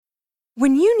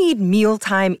When you need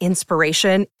mealtime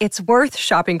inspiration, it's worth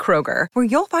shopping Kroger, where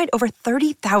you'll find over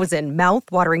 30,000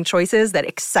 mouth-watering choices that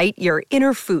excite your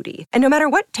inner foodie. And no matter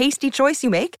what tasty choice you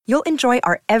make, you'll enjoy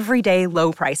our everyday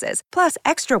low prices, plus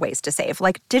extra ways to save,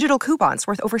 like digital coupons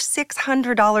worth over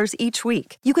 $600 each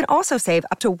week. You can also save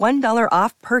up to $1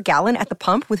 off per gallon at the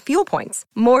pump with fuel points.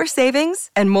 More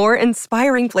savings and more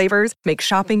inspiring flavors make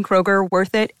shopping Kroger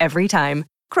worth it every time.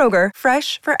 Kroger,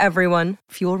 fresh for everyone.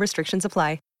 Fuel restrictions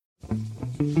apply.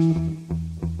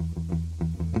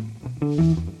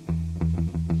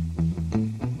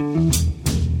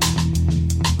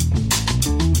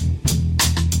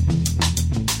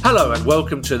 Hello and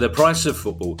welcome to The Price of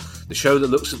Football, the show that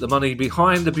looks at the money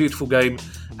behind the beautiful game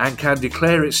and can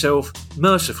declare itself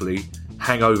mercifully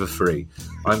hangover-free.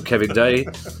 I'm Kevin Day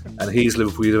and he's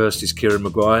Liverpool University's Kieran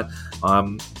Maguire.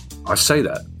 I say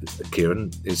that,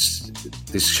 Kieran, this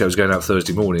show's going out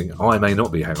Thursday morning. I may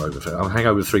not be hangover-free. I'm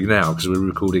hangover-free now because we're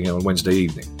recording it on Wednesday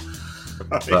evening.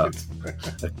 Right. But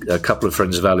a couple of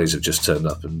friends of Ali's have just turned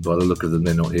up, and by the look of them,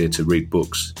 they're not here to read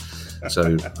books.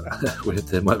 So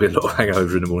there might be a lot of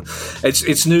hangover in the morning.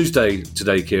 It's news day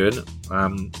today, Kieran,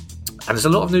 and there's a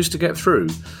lot of news to get through.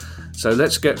 So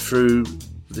let's get through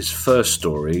this first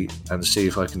story and see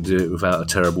if I can do it without a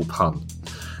terrible pun.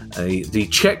 The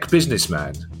Czech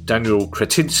businessman Daniel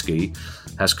Kretinsky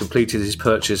has completed his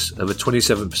purchase of a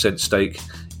 27% stake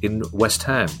in West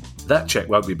Ham. That check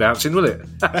won't be bouncing, will it?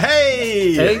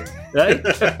 Hey! Hey?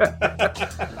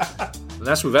 And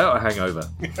that's without a hangover.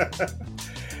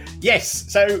 Yes,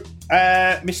 so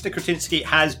Mr. Kretinsky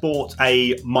has bought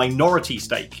a minority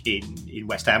stake in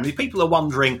West Ham. If people are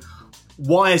wondering,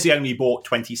 why has he only bought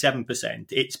 27%?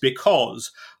 It's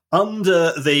because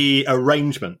under the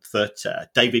arrangement that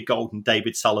David Gold and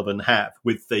David Sullivan have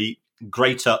with the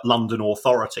Greater London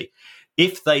Authority,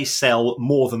 if they sell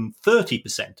more than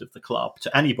 30% of the club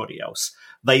to anybody else,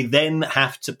 they then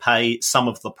have to pay some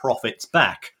of the profits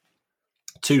back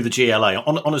to the GLA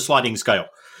on a sliding scale.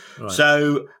 Right.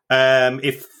 So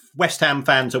if West Ham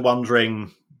fans are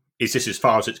wondering, is this as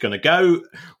far as it's going to go?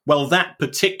 Well, that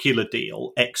particular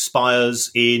deal expires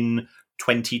in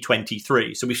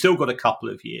 2023. So we've still got a couple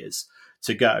of years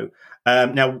to go.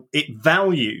 Now, it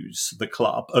values the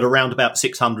club at around about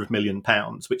 £600 million,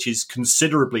 which is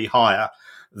considerably higher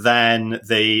than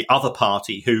the other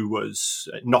party who was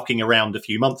knocking around a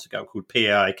few months ago, called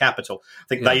PAI Capital. I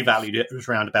think they valued it as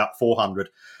around about 400.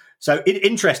 So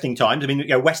interesting times. I mean,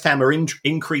 West Ham are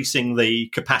increasing the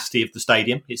capacity of the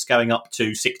stadium. It's going up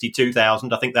to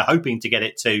 62,000. I think they're hoping to get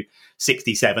it to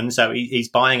 67. So he's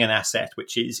buying an asset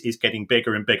which is getting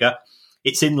bigger and bigger.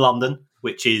 It's in London,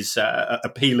 which is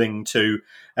appealing to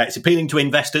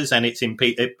investors, and it's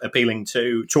appealing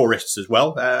to tourists as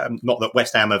well. Not that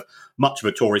West Ham have much of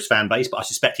a tourist fan base, but I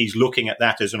suspect he's looking at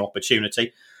that as an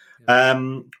opportunity.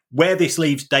 Where this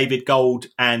leaves David Gold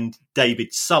and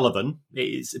David Sullivan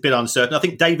is a bit uncertain. I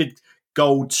think David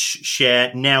Gold's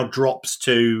share now drops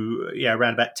to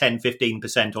around about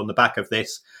 10-15% on the back of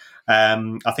this.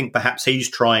 I think perhaps he's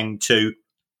trying to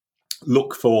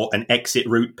look for an exit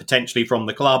route potentially from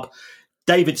the club.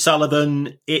 David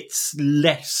Sullivan, it's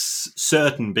less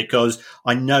certain because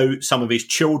I know some of his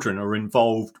children are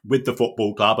involved with the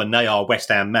football club and they are West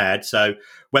Ham mad. So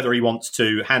whether he wants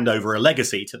to hand over a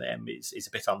legacy to them is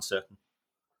a bit uncertain.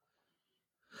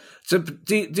 So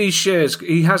these shares,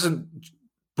 he hasn't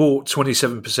bought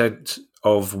 27%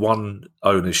 of one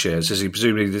owner's shares, has he?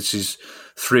 Presumably this is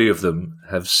three of them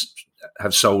have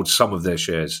sold some of their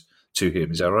shares to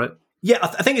him. Is that right? Yeah,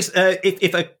 I think it's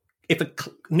if a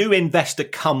new investor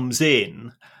comes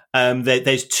in,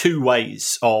 there's two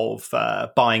ways of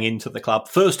buying into the club.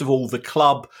 First of all, the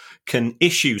club can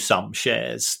issue some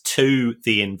shares to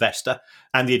the investor,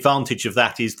 and the advantage of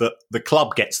that is that the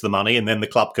club gets the money, and then the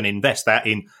club can invest that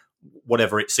in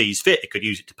whatever it sees fit. It could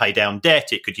use it to pay down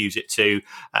debt. It could use it to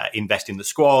invest in the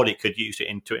squad. It could use it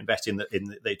to invest in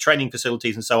the training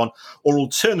facilities and so on. Or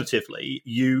alternatively,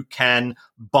 you can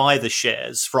buy the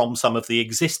shares from some of the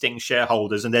existing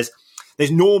shareholders. And there's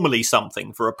normally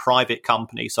something for a private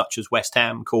company such as West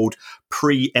Ham called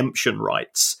preemption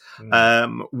rights,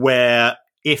 where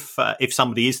if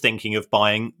somebody is thinking of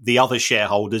buying, the other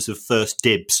shareholders have first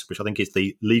dibs, which I think is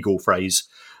the legal phrase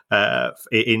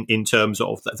in terms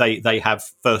of they have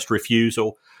first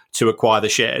refusal to acquire the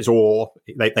shares, or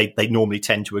they normally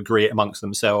tend to agree it amongst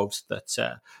themselves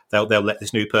that they'll let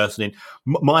this new person in.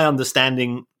 My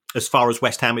understanding, as far as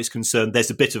West Ham is concerned, there's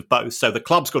a bit of both. So the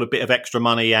club's got a bit of extra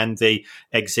money, and the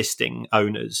existing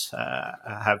owners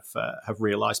have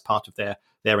realised part of their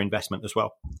their investment as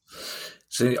well.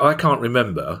 See, I can't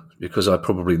remember, because I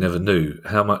probably never knew,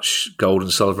 how much Gold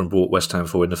and Sullivan bought West Ham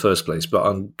for in the first place, but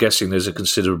I'm guessing there's a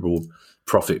considerable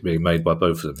profit being made by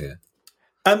both of them here.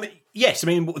 Yes, I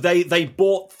mean, they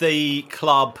bought the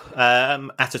club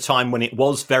at a time when it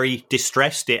was very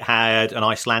distressed. It had an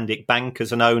Icelandic bank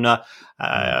as an owner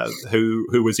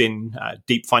who was in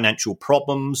deep financial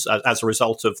problems as a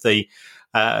result of the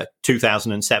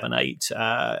 2007-8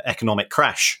 economic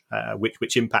crash,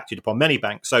 which impacted upon many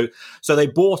banks. So they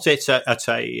bought it at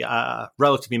a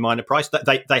relatively minor price.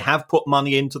 They have put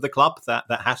money into the club that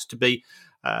has to be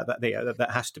that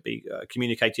has to be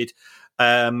communicated,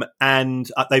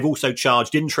 and they've also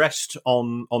charged interest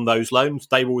on those loans.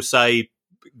 They will say,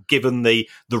 given the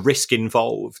risk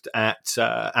involved at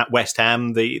West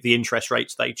Ham, the interest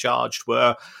rates they charged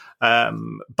were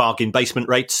bargain basement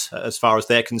rates as far as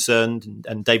they're concerned.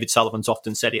 And David Sullivan's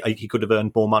often said he could have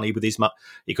earned more money with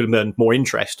he could have earned more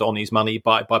interest on his money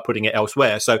by putting it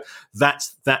elsewhere. So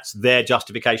that's their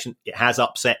justification. It has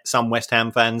upset some West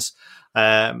Ham fans,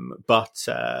 but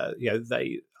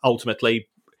they ultimately.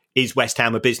 Is West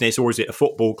Ham a business or is it a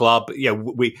football club?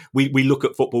 We look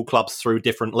at football clubs through a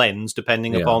different lens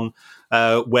depending upon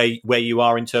where you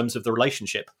are in terms of the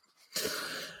relationship.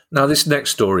 Now, this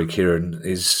next story, Kieran,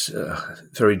 is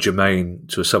very germane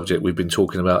to a subject we've been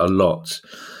talking about a lot,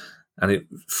 and it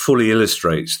fully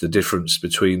illustrates the difference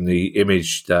between the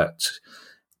image that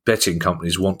betting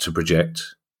companies want to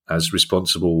project as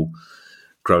responsible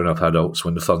grown-up adults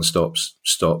when the fun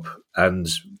stop, and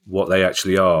what they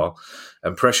actually are.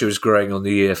 And pressure is growing on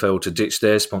the EFL to ditch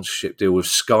their sponsorship deal with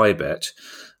Sky Bet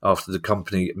after the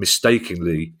company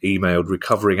mistakenly emailed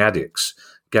recovering addicts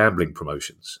gambling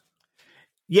promotions.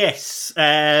 Yes,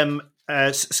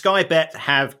 Sky Bet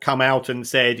have come out and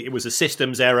said it was a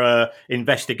systems error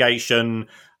investigation.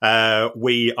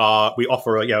 We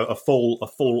offer a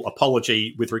full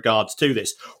apology with regards to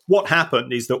this. What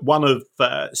happened is that one of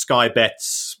Sky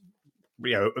Bet's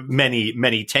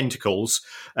many tentacles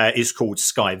is called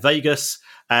Sky Vegas.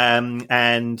 And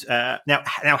now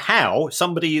how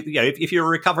somebody, if you're a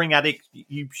recovering addict,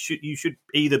 you should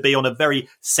either be on a very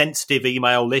sensitive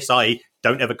email list, i.e.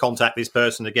 don't ever contact this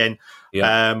person again,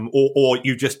 or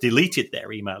you just deleted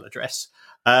their email address.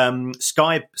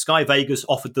 Sky Vegas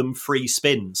offered them free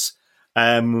spins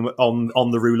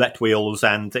on the roulette wheels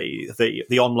and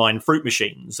the online fruit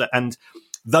machines, and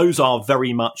those are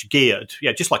very much geared,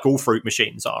 just like all fruit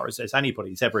machines are, as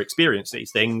anybody's ever experienced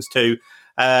these things, to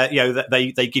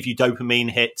they give you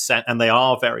dopamine hits and they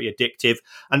are very addictive.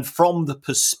 And from the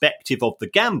perspective of the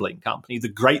gambling company, the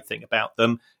great thing about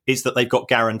them is that they've got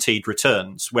guaranteed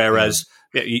returns, whereas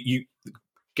the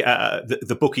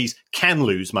bookies can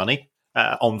lose money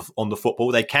on the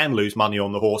football. They can lose money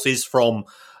on the horses from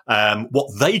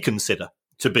what they consider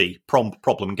to be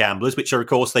problem gamblers, which are, of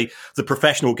course, the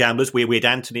professional gamblers. We had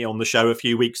Anthony on the show a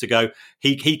few weeks ago.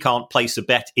 He can't place a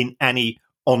bet in any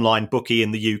online bookie in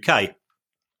the UK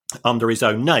under his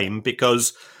own name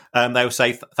because they'll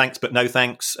say thanks but no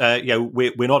thanks.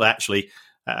 We're not actually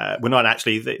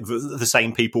the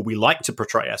same people we like to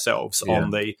portray ourselves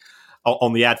on the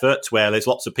adverts, where there's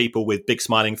lots of people with big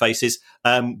smiling faces.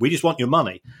 We just want your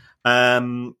money.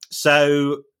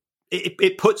 So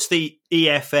it puts the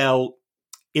EFL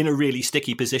in a really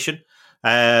sticky position.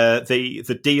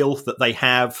 The deal that they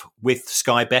have with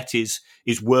Sky Bet is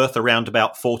worth around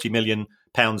about £40 million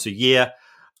a year.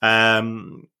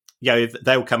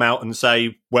 They'll come out and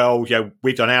say, well,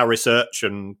 we've done our research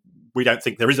and we don't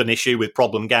think there is an issue with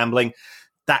problem gambling.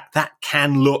 That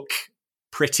can look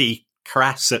pretty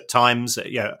crass at times.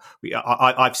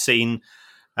 I've seen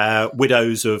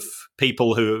widows of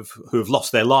people who have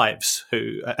lost their lives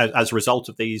as a result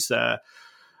of these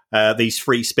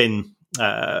free spin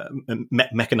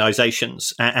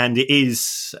mechanizations, and it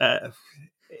is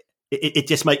it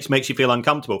just makes you feel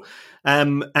uncomfortable.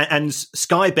 And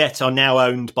Sky Bet are now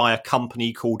owned by a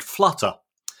company called Flutter,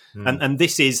 and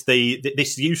this used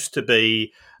to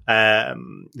be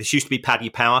Paddy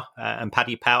Power, and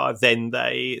Paddy Power then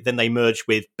they merged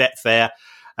with Betfair.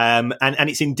 And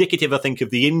it's indicative, I think, of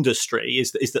the industry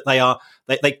is that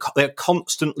they're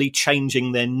constantly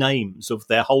changing their names of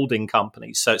their holding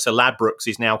companies. So Ladbrokes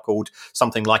is now called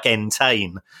something like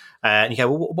Entain. And you go,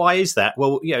 well, why is that?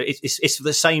 Well, it's for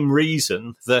the same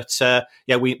reason that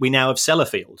we now have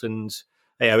Sellafield. And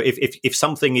if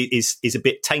something is a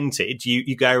bit tainted,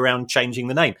 you go around changing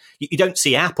the name. You don't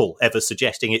see Apple ever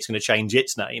suggesting it's going to change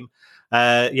its name.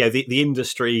 The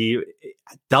industry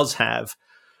does have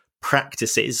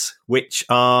practices which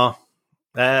are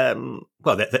they're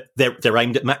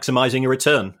aimed at maximising a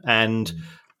return, and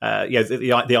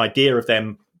the idea of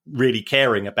them really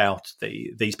caring about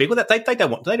these people. That they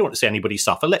don't want to see anybody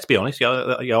suffer. Let's be honest.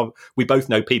 We both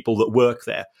know people that work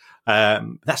there.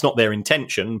 That's not their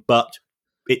intention, but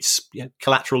it's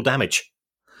collateral damage.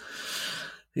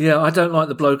 Yeah, I don't like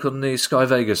the bloke on the Sky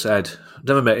Vegas ad.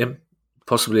 Never met him.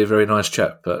 Possibly a very nice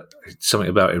chap, but something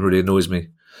about him really annoys me.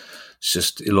 It's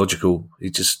just illogical. He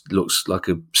just looks like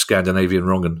a Scandinavian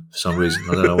wrong'un for some reason.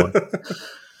 I don't know why.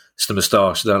 It's the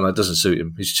moustache. It doesn't suit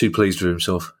him. He's too pleased with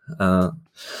himself. Do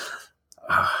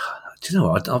you know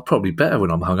what? I'm probably better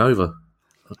when I'm hungover.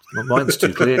 My mind's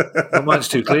too clear.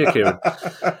 Kieran.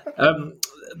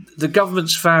 The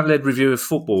government's fan-led review of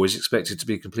football is expected to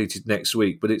be completed next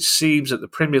week, but it seems that the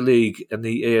Premier League and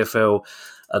the EFL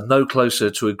are no closer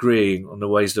to agreeing on the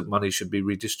ways that money should be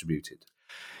redistributed.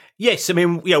 Yes, I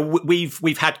mean,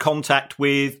 we've had contact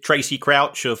with Tracy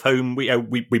Crouch, of whom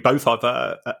we both have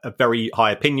a very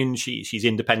high opinion. She's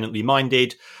independently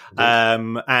minded,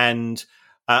 and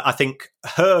I think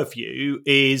her view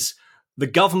is the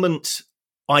government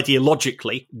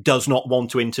ideologically does not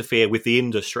want to interfere with the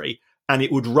industry, and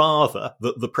it would rather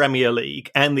that the Premier League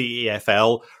and the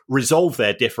EFL resolve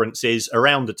their differences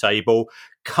around the table,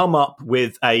 come up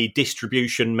with a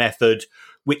distribution method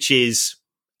which is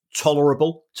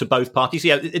tolerable to both parties.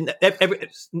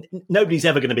 Nobody's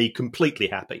ever going to be completely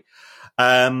happy,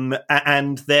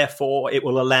 and therefore it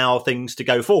will allow things to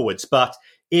go forwards. But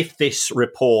if this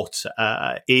report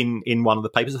in one of the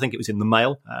papers, I think it was in the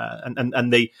Mail,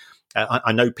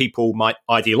 I know people might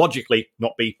ideologically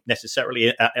not be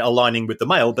necessarily aligning with the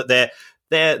Mail, but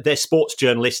their sports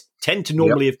journalists tend to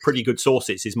normally have pretty good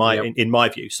sources, in my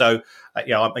view. So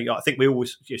I think we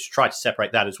always just try to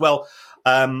separate that as well.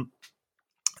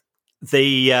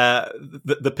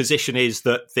 The position is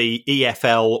that the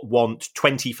EFL want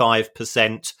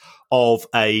 25% of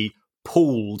a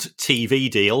pooled TV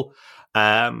deal.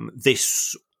 They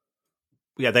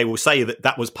will say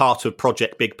that was part of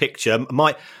Project Big Picture.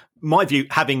 My view,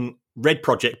 having read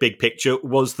Project Big Picture,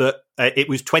 was that it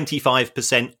was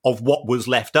 25% of what was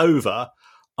left over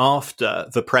after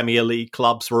the Premier League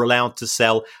clubs were allowed to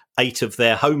sell 8 of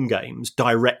their home games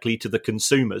directly to the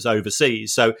consumers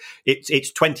overseas. So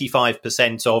it's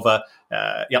 25% of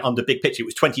under Big Picture, it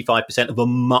was 25% of a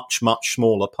much, much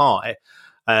smaller pie.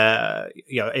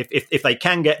 If they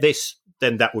can get this,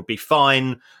 then that would be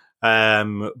fine.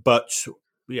 But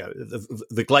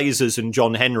the Glazers and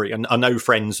John Henry are no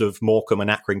friends of Morecambe and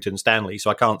Accrington Stanley,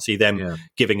 so I can't see them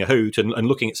giving a hoot. And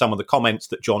looking at some of the comments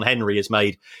that John Henry has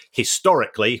made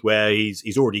historically, where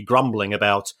he's already grumbling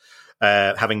about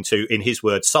having to, in his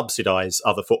words, subsidise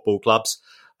other football clubs,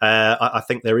 I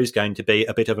think there is going to be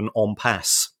a bit of an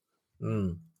en-passe.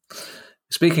 Mm.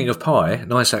 Speaking of pie,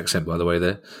 nice accent, by the way,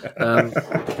 there.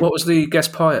 What was the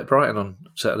guest pie at Brighton on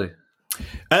Saturday?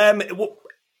 Do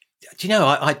you know,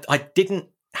 I didn't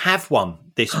have one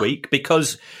this week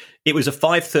because it was a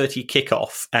 5:30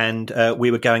 kickoff and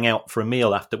we were going out for a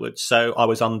meal afterwards. So I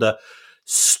was under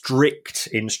strict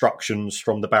instructions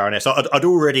from the Baroness. I'd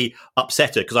already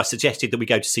upset her because I suggested that we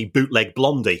go to see Bootleg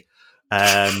Blondie,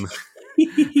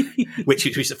 which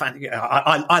is a fan.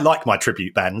 I like my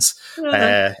tribute bands,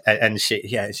 and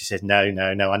she said no.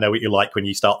 I know what you like when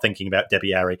you start thinking about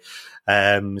Debbie Harry.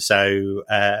 I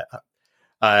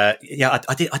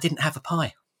didn't have a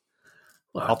pie.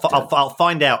 Well, I'll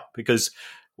find out because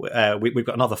we've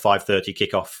got another 5:30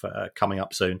 kickoff coming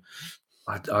up soon.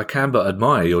 I can but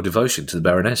admire your devotion to the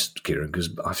Baroness, Kieran,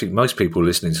 because I think most people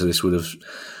listening to this would have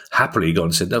happily gone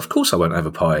and said, "Of course I won't have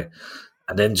a pie,"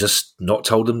 and then just not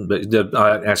told them. But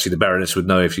actually, the Baroness would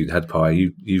know if you'd had pie.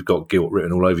 You've got guilt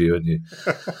written all over you, haven't you?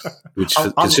 Which,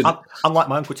 unlike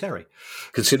my Uncle Terry.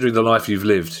 Considering the life you've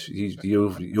lived,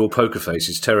 your poker face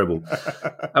is terrible.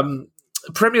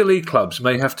 Premier League clubs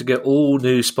may have to get all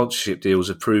new sponsorship deals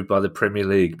approved by the Premier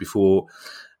League before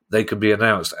they can be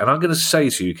announced. And I'm going to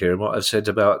say to you, Kieran, what I've said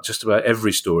about just about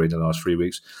every story in the last 3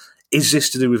 weeks. Is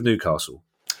this to do with Newcastle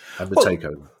and the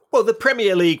takeover? Well, the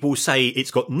Premier League will say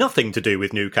it's got nothing to do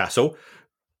with Newcastle,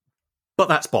 but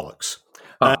that's bollocks.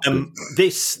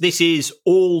 This is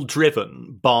all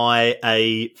driven by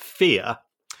a fear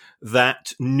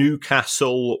that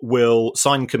Newcastle will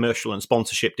sign commercial and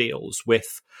sponsorship deals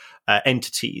with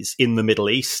entities in the Middle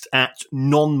East at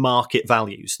non-market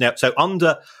values. Now, so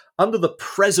under the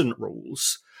present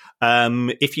rules,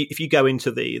 if you go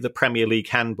into the Premier League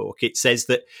handbook, it says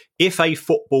that if a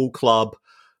football club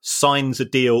signs a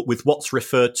deal with what's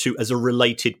referred to as a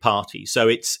related party, so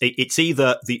it's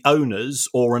either the owners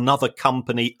or another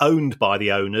company owned by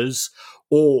the owners,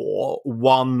 or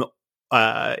one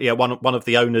one of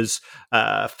the owners'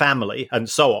 family and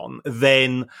so on,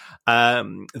 then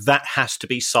that has to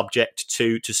be subject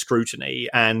to scrutiny.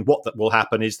 And what that will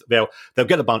happen is they'll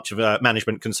get a bunch of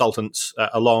management consultants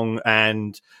along,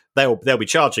 and they'll be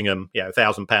charging them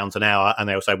 £1,000 an hour, and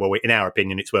they'll say, well, in our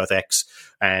opinion, it's worth X,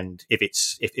 and if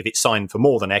it's signed for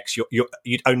more than X,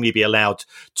 you'd only be allowed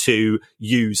to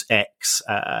use X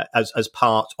as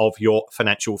part of your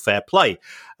financial fair play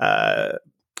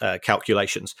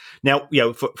calculations. Now,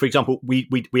 for example, we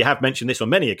have mentioned this on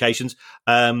many occasions.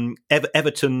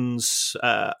 Everton's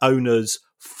owner's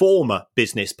former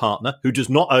business partner, who does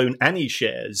not own any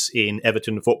shares in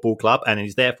Everton Football Club and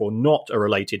is therefore not a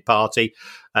related party,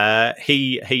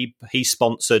 he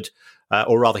sponsored,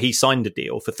 or rather, he signed a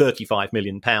deal for £35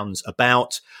 million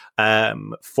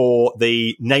for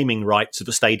the naming rights of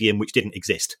a stadium which didn't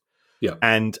exist. Yeah,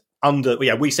 and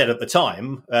we said at the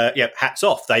time, hats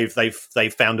off.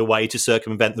 They've found a way to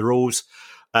circumvent the rules,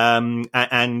 and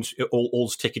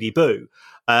all's tickety boo.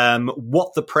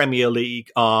 What the Premier League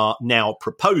are now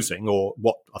proposing, or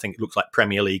what I think it looks like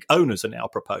Premier League owners are now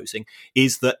proposing,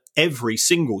 is that every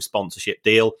single sponsorship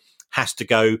deal has to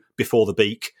go before the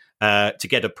beak to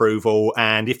get approval,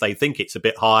 and if they think it's a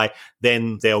bit high,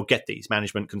 then they'll get these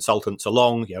management consultants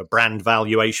along, brand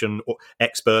valuation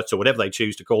experts or whatever they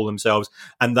choose to call themselves,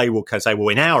 and they will say, well,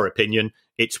 in our opinion,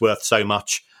 it's worth so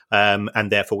much,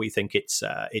 and therefore we think it's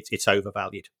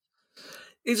overvalued.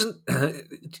 Isn't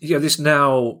this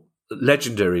now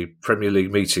legendary Premier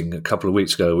League meeting a couple of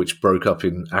weeks ago, which broke up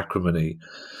in acrimony?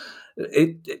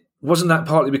 It wasn't that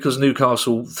partly because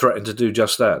Newcastle threatened to do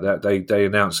just that? That they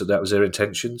announced that was their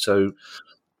intention. So,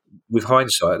 with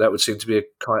hindsight, that would seem to be a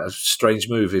kind of strange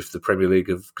move if the Premier League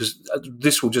because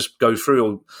this will just go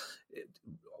through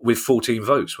with 14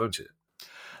 votes, won't it?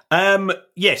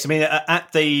 Yes, I mean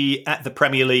at the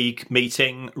Premier League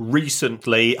meeting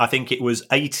recently, I think it was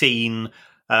 18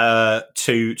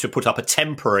 to put up a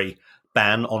temporary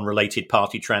ban on related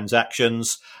party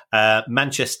transactions.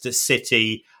 Manchester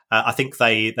City, I think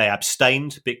they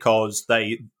abstained because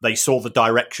they saw the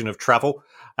direction of travel.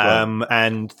 Right.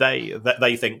 And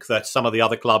they think that some of the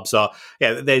other clubs are.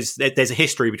 There's a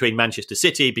history between Manchester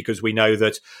City, because we know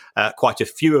that quite a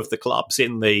few of the clubs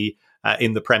in the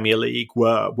Premier League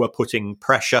were putting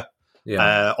pressure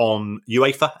on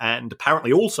UEFA and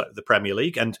apparently also the Premier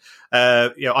League. And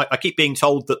I keep being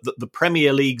told that the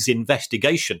Premier League's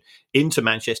investigation into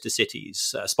Manchester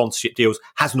City's sponsorship deals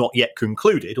has not yet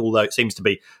concluded, although it seems to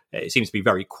be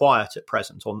very quiet at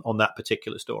present on that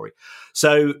particular story.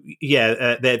 So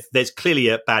there's clearly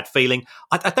a bad feeling.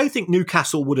 I don't think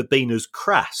Newcastle would have been as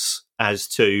crass as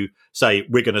to say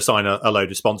we're going to sign a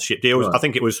load of sponsorship deals. Right. I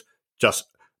think it was just,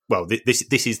 well,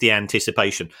 this is the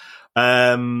anticipation.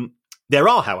 There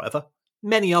are, however,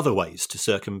 many other ways to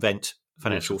circumvent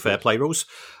financial fair play rules.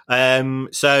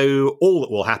 So all that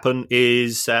will happen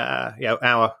is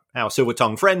our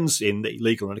silver-tongued friends in the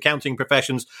legal and accounting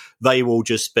professions, they will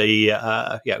just be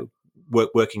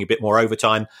working a bit more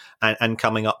overtime and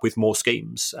coming up with more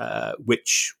schemes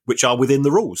which are within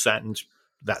the rules, and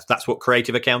that's what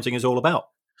creative accounting is all about.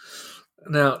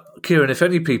 Now, Kieran, if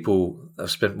any people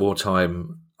have spent more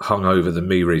time hungover than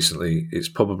me recently, it's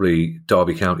probably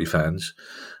Derby County fans,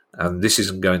 and this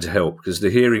isn't going to help because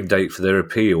the hearing date for their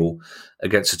appeal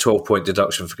against a 12-point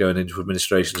deduction for going into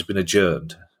administration has been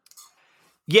adjourned.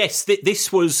 Yes,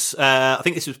 this was, I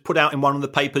think this was put out in one of the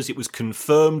papers. It was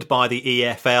confirmed by the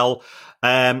EFL.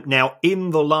 Now, in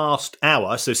the last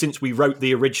hour, so since we wrote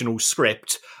the original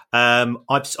script,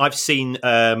 I've seen,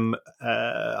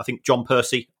 I think John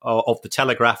Percy of The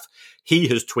Telegraph, he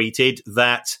has tweeted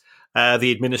that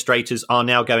the administrators are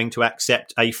now going to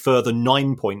accept a further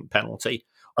 9-point penalty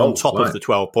on top of the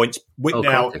 12 points.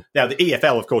 Now, the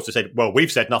EFL, of course, has said, well,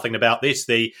 we've said nothing about this.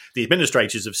 The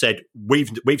administrators have said,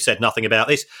 we've said nothing about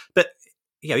this. But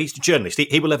he's a journalist.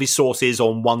 He will have his sources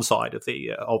on one side of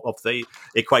the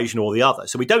equation or the other.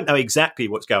 So we don't know exactly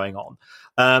what's going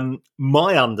on.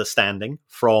 My understanding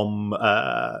from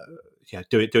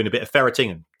doing a bit of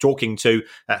ferreting and talking to,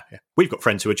 we've got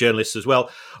friends who are journalists as well,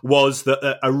 was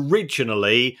that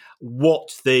originally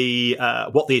what the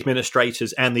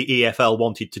administrators and the EFL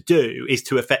wanted to do is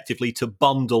to effectively to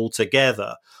bundle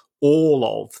together all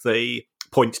of the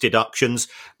points deductions,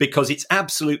 because it's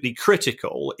absolutely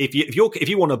critical. If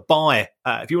you want to buy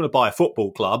a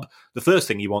football club, the first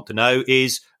thing you want to know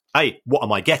is A, what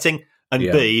am I getting, and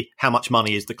B, how much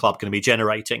money is the club going to be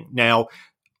generating? Now,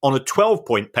 on a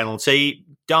 12-point penalty,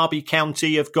 Derby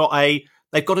County have got a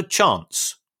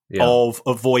chance of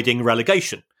avoiding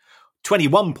relegation.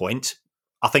 21-point,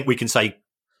 I think we can say,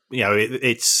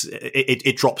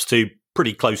 it drops to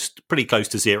pretty close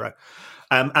to zero.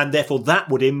 and therefore that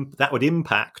would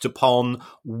impact upon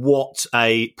what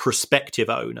a prospective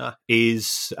owner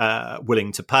is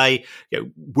willing to pay.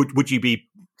 Would you be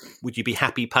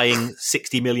happy paying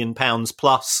 £60 million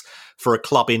plus for a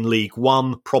club in League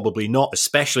One? Probably not,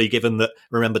 especially given that,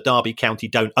 remember, Derby County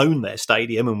don't own their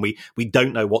stadium, and we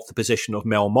don't know what the position of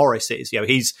Mel Morris is.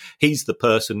 He's the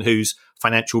person whose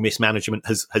financial mismanagement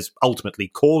has ultimately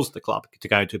caused the club to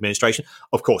go into administration.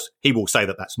 Of course, he will say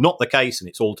that that's not the case, and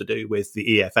it's all to do with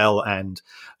the EFL and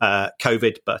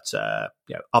COVID. But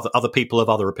other people have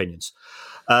other opinions.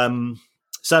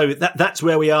 So that's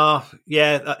where we are.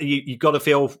 Yeah, you've got to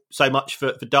feel so much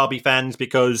for Derby fans,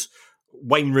 because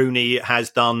Wayne Rooney has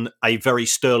done a very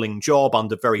sterling job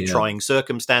under very trying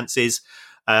circumstances.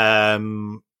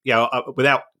 Without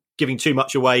giving too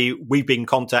much away, we've been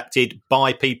contacted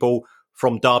by people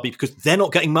from Derby because they're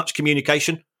not getting much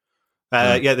communication.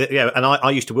 And I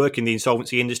used to work in the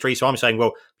insolvency industry, so I'm saying,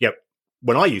 well,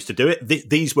 when I used to do it,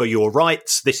 these were your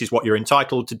rights. This is what you're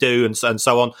entitled to do, and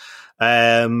so on.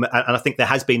 And I think there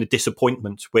has been a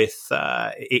disappointment with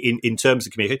in terms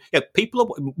of communication. People are,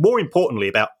 more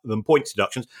importantly than points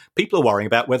deductions, people are worrying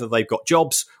about whether they've got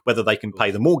jobs, whether they can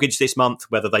pay the mortgage this month,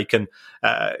 whether they can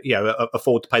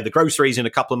afford to pay the groceries in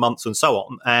a couple of months, and so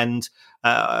on. And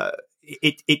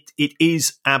it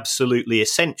is absolutely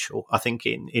essential, I think,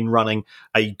 in running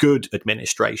a good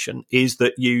administration, is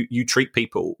that you treat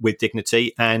people with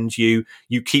dignity and you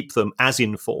keep them as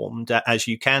informed as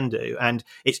you can do. And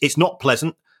it's not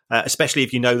pleasant, especially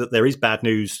if you know that there is bad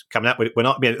news coming out.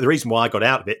 The reason why I got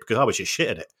out of it, because I was just shit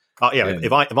at it.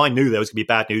 If I knew there was going to be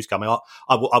bad news coming up,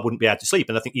 I wouldn't be able to sleep.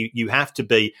 And I think you have to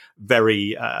be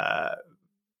very,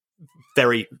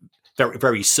 very,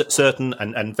 very certain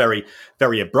and very,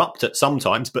 very abrupt at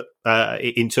sometimes, but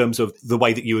in terms of the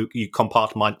way that you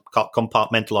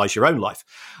compartmentalize your own life.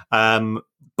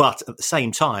 But at the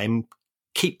same time,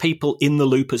 keep people in the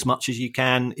loop as much as you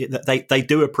can. They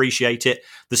do appreciate it.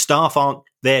 The staff aren't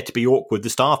there to be awkward. The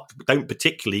staff don't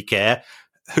particularly care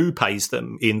who pays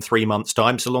them in 3 months'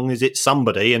 time, so long as it's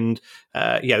somebody. And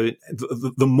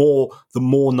the more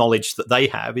knowledge that they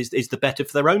have is the better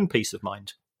for their own peace of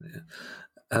mind. Yeah.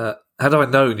 Had I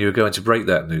known you were going to break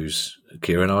that news,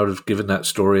 Kieran, I would have given that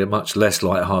story a much less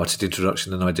light-hearted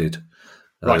introduction than I did.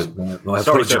 Right.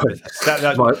 Sorry,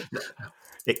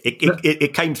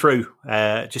 it came through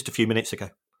just a few minutes ago.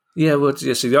 Yeah, well,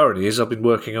 see, the irony is I've been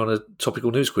working on a topical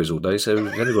news quiz all day, so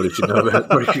anybody should know about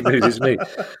breaking news is me.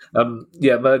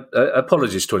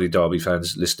 Apologies to any Derby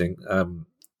fans listening.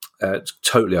 It's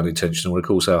totally unintentional. Of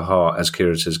course, our heart, as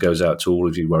Kieran says, goes out to all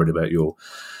of you worried about your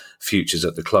futures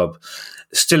at the club.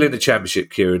 Still in the Championship,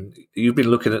 Kieran, you've been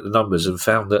looking at the numbers and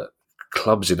found that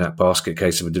clubs in that basket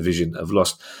case of a division have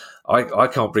lost. I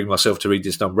can't bring myself to read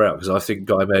this number out because I think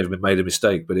Guy may have made a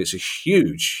mistake, but it's a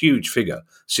huge, huge figure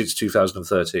since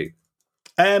 2013.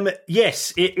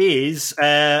 Yes, it is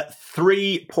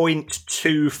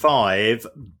 £3.25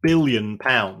 billion.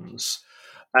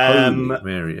 Holy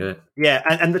Mary, yeah. Yeah,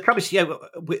 and the trouble is,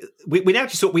 we now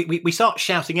just sort we start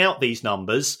shouting out these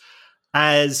numbers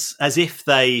as if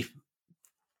they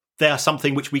are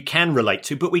something which we can relate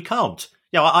to, but we can't.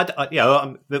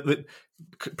 The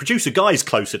producer Guy's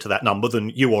closer to that number than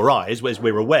you or I, as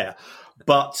we're aware.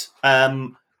 But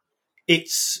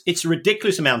it's a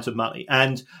ridiculous amount of money.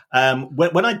 And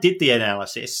when I did the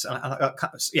analysis,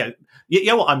 you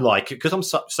know what I'm like, because I'm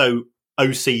so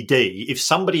OCD. If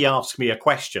somebody asks me a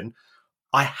question,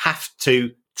 I have to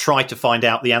try to find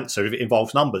out the answer if it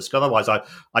involves numbers, because otherwise I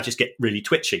just get really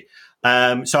twitchy.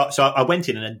 So I went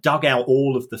in and I dug out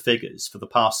all of the figures for the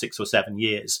past 6 or 7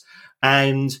 years.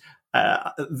 And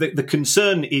the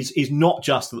concern is not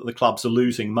just that the clubs are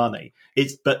losing money,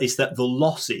 but it's that the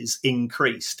losses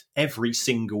increased every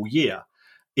single year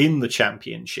in the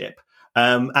Championship.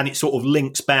 And it sort of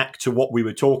links back to what we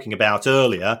were talking about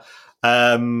earlier.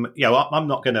 I'm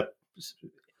not going to...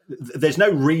 There's no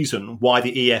reason why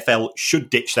the EFL should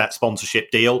ditch that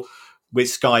sponsorship deal with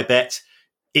Sky Bet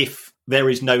if there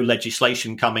is no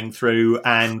legislation coming through,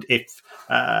 and if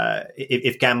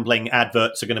gambling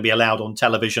adverts are going to be allowed on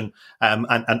television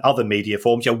and other media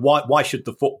forms. Why should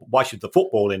the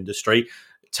football industry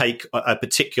take a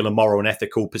particular moral and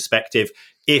ethical perspective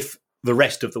if the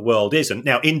rest of the world isn't?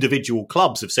 Now, individual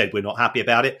clubs have said we're not happy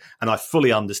about it, and I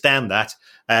fully understand that.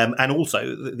 And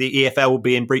also, the EFL will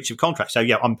be in breach of contract. So,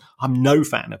 I'm no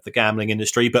fan of the gambling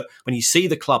industry, but when you see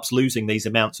the clubs losing these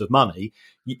amounts of money,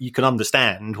 you can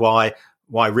understand why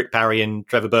Rick Barry and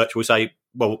Trevor Birch will say,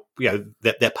 well,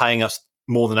 they're paying us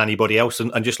more than anybody else,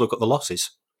 and just look at the losses.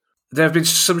 There have been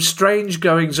some strange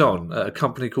goings-on at a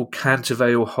company called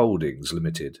Cantervale Holdings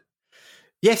Limited.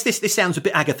 Yes, this sounds a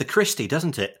bit Agatha Christie,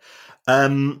 doesn't it?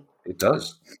 It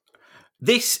does.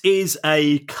 This is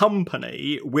a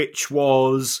company which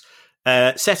was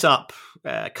set up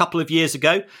a couple of years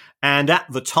ago, and at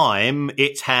the time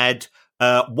it had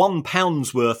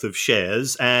 £1 worth of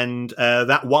shares, and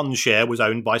that one share was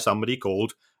owned by somebody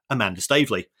called Amanda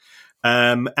Staveley.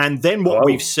 And then what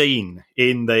we've seen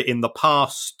in the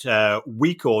past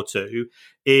week or two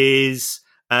is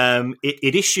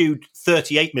it issued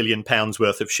 £38 million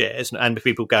worth of shares, and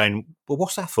people going, well,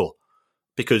 what's that for?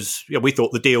 Because we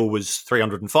thought the deal was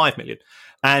 305 million.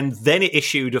 And then it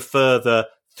issued a further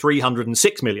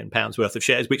 £306 million worth of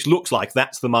shares, which looks like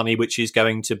that's the money which is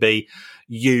going to be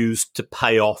used to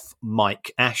pay off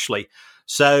Mike Ashley.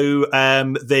 So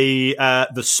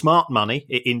the smart money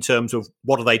in terms of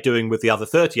what are they doing with the other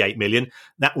 38 million,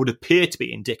 that would appear to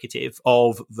be indicative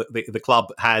of the club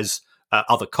has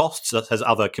other costs, has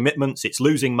other commitments, it's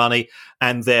losing money,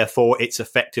 and therefore it's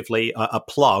effectively a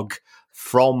plug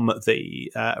from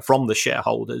the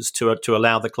shareholders to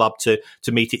allow the club to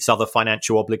meet its other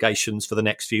financial obligations for the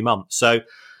next few months. So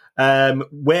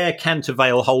where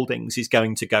Cantervale Holdings is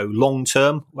going to go long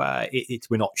term, we're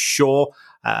not sure.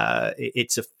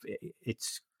 It's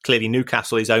clearly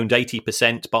Newcastle is owned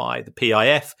 80% by the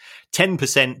PIF,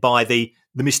 10% by the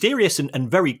mysterious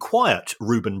and very quiet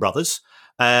Reuben brothers,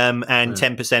 and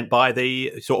 10% by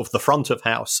the sort of the front of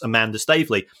house Amanda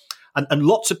Staveley. And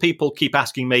lots of people keep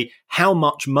asking me, how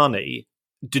much money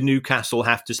do Newcastle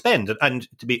have to spend? And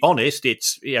to be honest,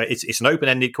 it's an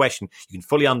open-ended question. You can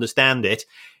fully understand it.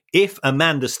 If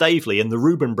Amanda Staveley and the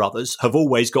Reuben brothers have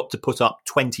always got to put up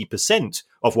 20%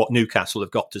 of what Newcastle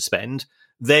have got to spend,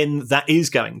 then that is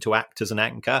going to act as an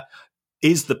anchor.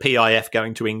 Is the PIF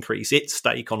going to increase its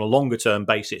stake on a longer-term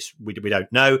basis? We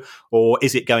don't know. Or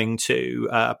is it going to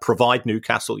provide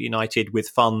Newcastle United with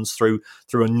funds through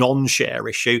a non-share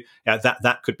issue?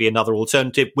 That could be another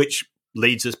alternative, which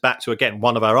leads us back to, again,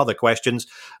 one of our other questions.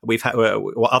 We've had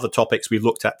other topics we've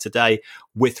looked at today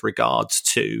with regards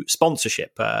to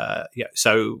sponsorship.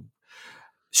 So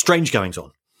strange goings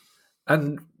on.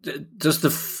 And does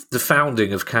the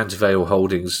founding of Cantervale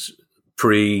Holdings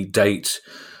predate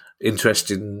interest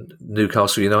in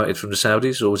Newcastle United from the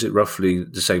Saudis, or was it roughly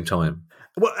the same time?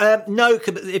 Well, no.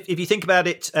 If you think about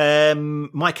it,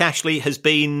 Mike Ashley has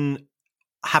been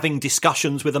having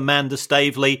discussions with Amanda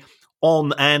Staveley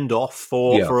on and off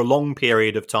for a long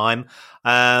period of time.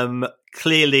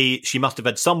 Clearly, she must have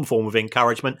had some form of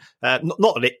encouragement.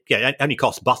 Not that it only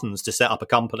costs buttons to set up a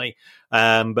company,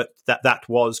 but that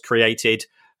was created.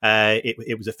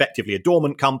 It was effectively a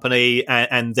dormant company,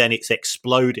 and then it's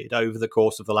exploded over the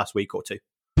course of the last week or two.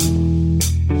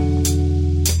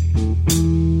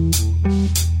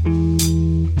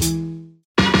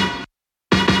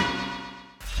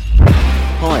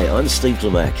 Hi, I'm Steve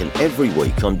Lamack, and every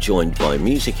week I'm joined by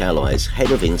Music Ally's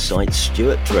Head of Insight,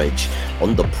 Stuart Dredge,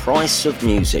 on The Price of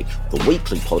Music, the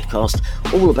weekly podcast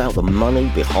all about the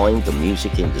money behind the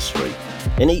music industry.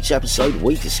 In each episode,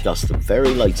 we discuss the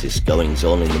very latest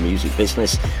goings-on in the music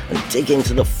business and dig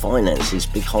into the finances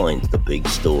behind the big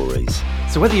stories.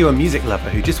 So whether you're a music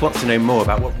lover who just wants to know more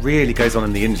about what really goes on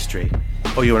in the industry,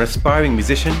 or you're an aspiring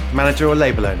musician, manager or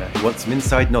label owner who wants some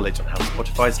inside knowledge on how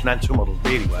Spotify's financial model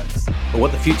really works, or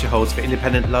what the future holds for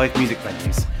independent live music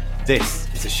venues, this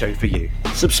is a show for you.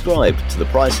 Subscribe to The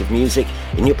Price of Music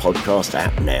in your podcast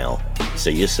app now.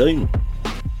 See you soon.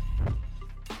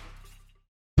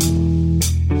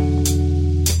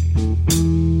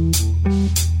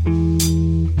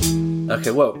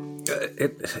 Okay, well,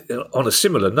 on a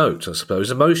similar note, I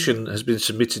suppose, a motion has been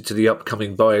submitted to the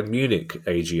upcoming Bayern Munich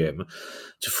AGM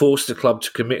to force the club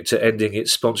to commit to ending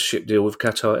its sponsorship deal with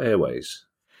Qatar Airways.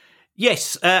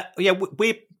 Yes,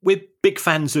 we're big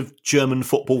fans of German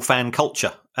football fan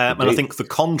culture, and I think the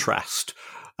contrast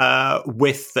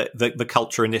with the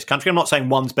culture in this country, I'm not saying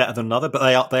one's better than another,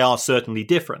 but they are certainly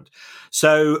different.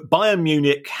 So Bayern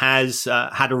Munich has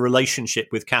had a relationship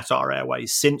with Qatar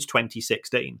Airways since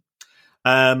 2016.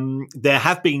 There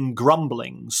have been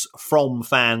grumblings from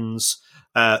fans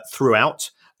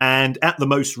throughout, and at the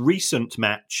most recent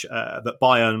match that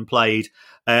Bayern played,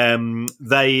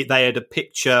 they had a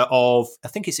picture of, I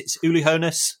think it's Uli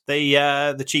Hoeneß,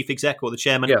 the chief exec or the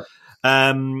chairman,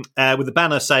 with a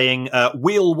banner saying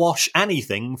 "We'll wash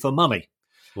anything for money."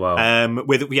 Wow!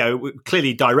 With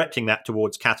clearly directing that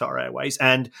towards Qatar Airways,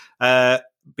 and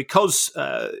because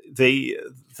the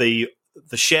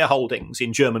shareholdings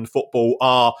in German football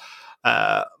are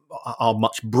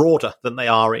much broader than they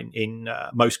are in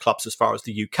most clubs as far as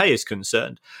the UK is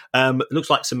concerned. It looks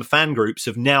like some fan groups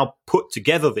have now put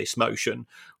together this motion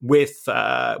with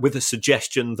a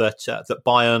suggestion that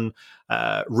Bayern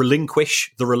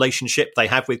relinquish the relationship they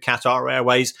have with Qatar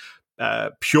Airways,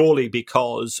 purely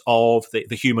because of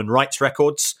the human rights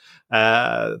records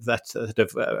that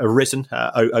have arisen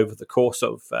over the course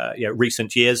of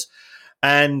recent years,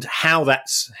 and how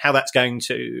that's going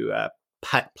to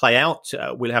play out.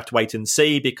 We'll have to wait and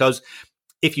see, because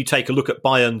if you take a look at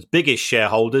Bayern's biggest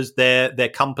shareholders, they're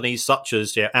companies such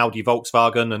as Audi,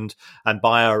 Volkswagen, and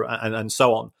Bayer, and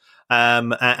so on.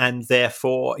 And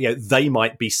therefore, they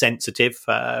might be sensitive.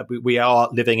 We are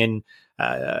living in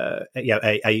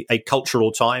a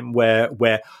cultural time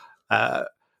where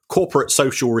corporate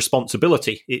social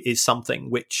responsibility is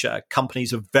something which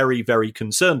companies are very, very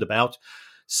concerned about.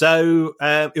 So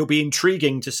it'll be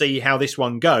intriguing to see how this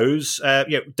one goes.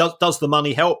 Does the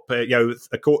money help?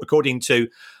 According to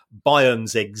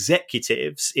Bayern's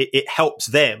executives, it helps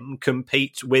them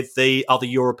compete with the other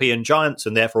European giants,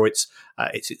 and therefore it's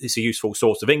a useful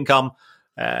source of income.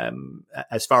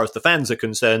 As far as the fans are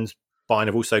concerned, Bayern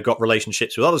have also got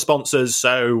relationships with other sponsors,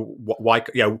 so why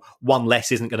one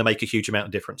less isn't going to make a huge amount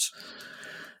of difference.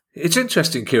 It's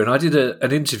interesting, Kieran. I did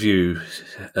an interview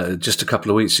just a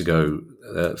couple of weeks ago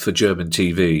for German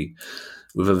TV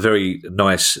with a very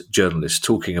nice journalist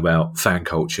talking about fan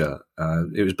culture.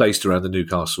 It was based around the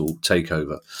Newcastle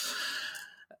takeover.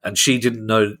 And she didn't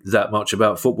know that much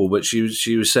about football, but she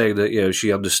was saying that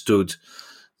she understood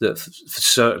that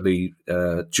certainly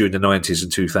during the 90s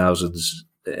and 2000s,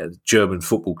 German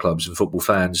football clubs and football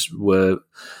fans were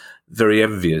very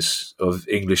envious of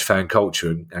English fan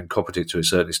culture and copied it to a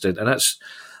certain extent. And that's,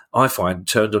 I find,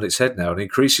 turned on its head now. And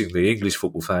increasingly, English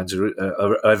football fans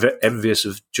are envious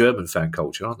of German fan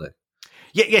culture, aren't they?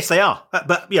 Yeah, yes, they are.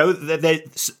 But,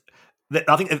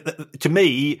 I think, to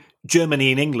me,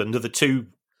 Germany and England are the two.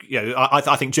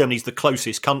 I think Germany's the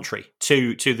closest country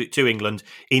to England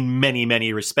in many,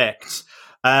 many respects.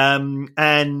 And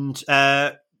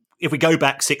if we go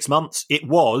back 6 months, it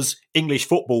was English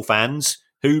football fans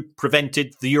who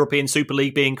prevented the European Super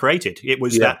League being created. It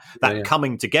was that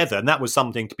coming together, and that was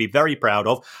something to be very proud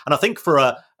of. And I think for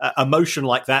a motion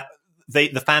like that,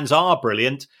 the fans are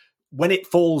brilliant. When it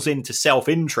falls into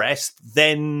self-interest,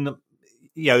 then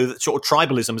sort of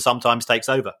tribalism sometimes takes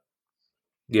over.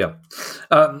 Yeah.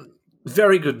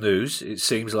 Very good news, it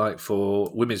seems like, for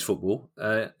women's football,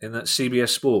 in that CBS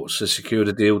Sports has secured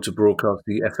a deal to broadcast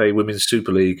the FA Women's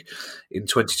Super League in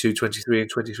 22-23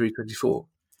 and 23-24.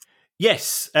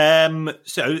 Yes,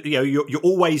 so you're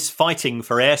always fighting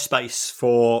for airspace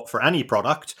for any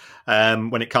product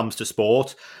when it comes to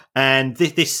sport, and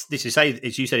this is,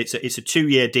 as you said, it's a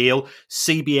 2-year deal.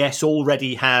 CBS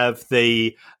already have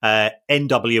the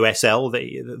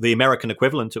NWSL, the American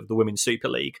equivalent of the Women's Super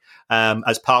League,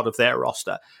 as part of their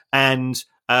roster, and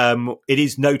it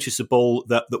is noticeable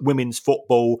that women's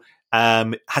football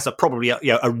has probably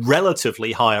a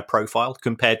relatively higher profile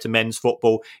compared to men's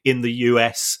football in the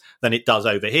US than it does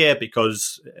over here,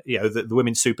 because the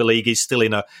Women's Super League is still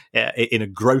in a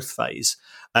growth phase.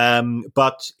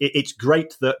 But it's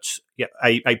great that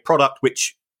a product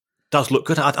which does look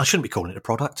good. I shouldn't be calling it a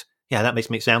product. Yeah, that makes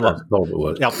me sound like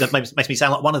that makes me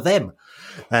sound like one of them.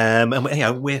 And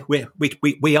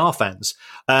we are fans.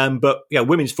 But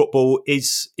women's football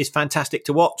is fantastic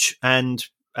to watch, and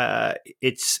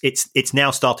it's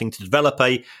now starting to develop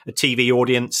a TV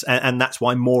audience, and that's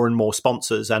why more and more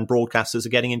sponsors and broadcasters are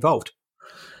getting involved.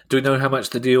 Do we know how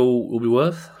much the deal will be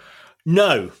worth?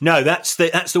 No, that's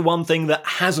the one thing that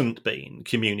hasn't been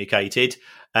communicated.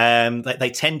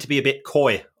 They tend to be a bit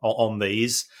coy on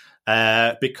these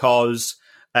because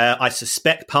I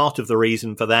suspect part of the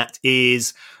reason for that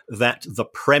is that the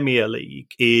Premier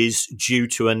League is due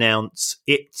to announce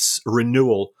its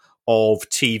renewal of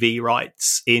TV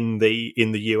rights in the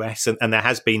US, and there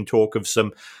has been talk of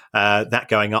some that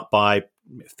going up by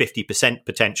 50%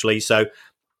 potentially. So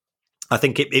I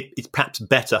think it's perhaps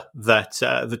better that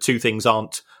the two things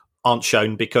aren't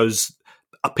shown, because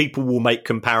people will make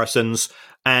comparisons,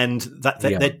 and that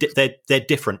they're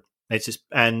different. It's just,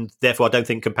 and therefore I don't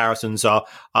think comparisons are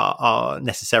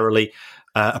necessarily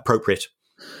appropriate.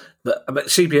 But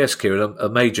CBS, Kieran, are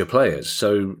major players,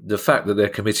 so the fact that they're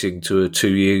committing to a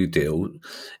 2-year deal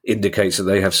indicates that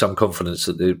they have some confidence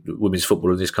that the women's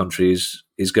football in this country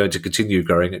is going to continue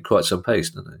growing at quite some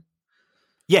pace, don't they?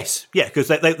 Yes, yeah, because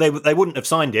they wouldn't have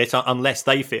signed it unless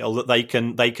they feel that they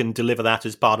can deliver that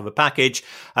as part of a package.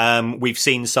 We've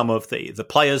seen some of the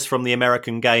players from the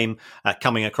American game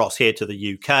coming across here to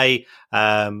the UK,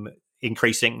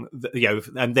 increasing,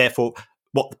 and therefore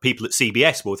what the people at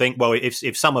CBS will think, well,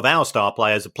 if some of our star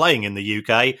players are playing in the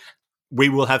UK, we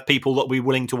will have people that will be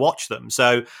willing to watch them.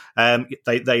 So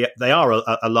they are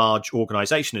a large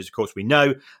organisation, as of course we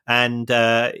know, and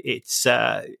it's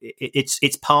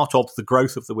part of the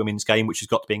growth of the women's game, which has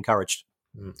got to be encouraged.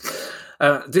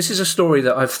 This is a story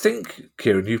that I think,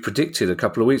 Kieran, you predicted a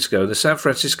couple of weeks ago. The San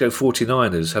Francisco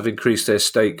 49ers have increased their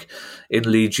stake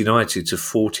in Leeds United to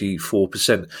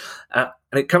 44%. And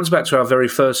it comes back to our very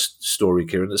first story,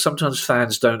 Kieran, that sometimes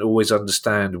fans don't always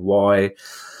understand why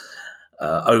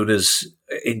owners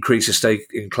increase a stake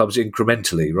in clubs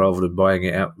incrementally rather than buying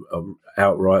it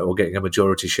outright or getting a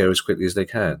majority share as quickly as they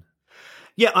can.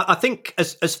 Yeah, I think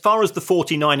as far as the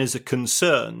 49ers are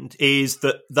concerned, is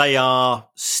that they are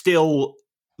still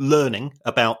learning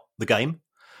about the game.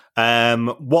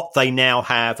 What they now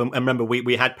have, and remember,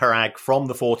 we had Parag from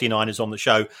the 49ers on the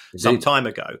show some time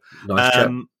ago. Nice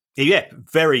chap. Yeah,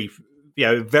 very,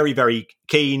 very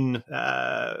keen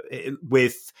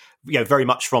with, very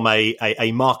much from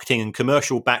a marketing and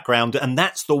commercial background. And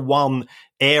that's the one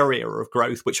area of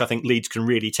growth which I think Leeds can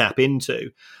really tap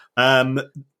into.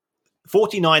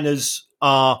 49ers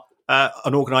are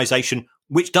an organisation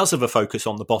which does have a focus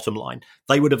on the bottom line.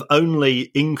 They would have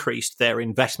only increased their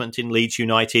investment in Leeds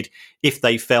United if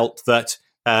they felt that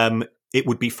it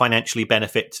would be financially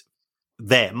benefit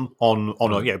them on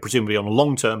presumably on a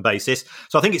long-term basis.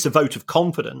 So I think it's a vote of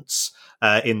confidence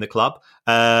in the club.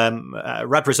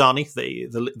 Radrazani,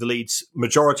 the Leeds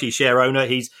majority share owner,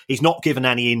 he's not given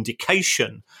any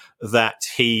indication that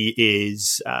he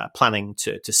is planning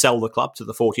to sell the club to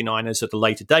the 49ers at a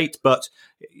later date, but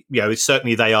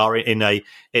certainly they are in a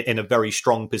very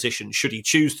strong position should he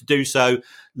choose to do so.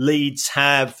 Leeds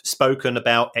have spoken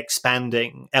about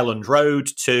expanding Elland Road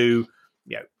to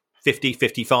 50,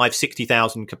 55,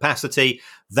 60,000 capacity.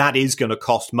 That is going to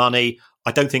cost money.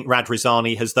 I don't think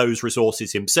Radrazani has those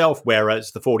resources himself,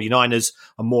 whereas the 49ers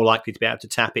are more likely to be able to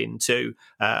tap into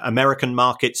American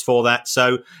markets for that.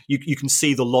 So you can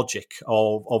see the logic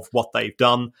of what they've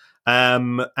done.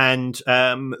 And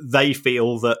they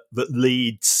feel that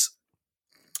Leeds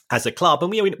as a club,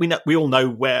 and we all know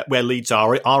where Leeds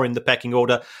are in the pecking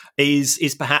order,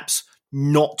 is perhaps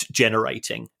not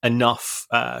generating enough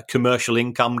commercial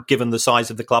income given the size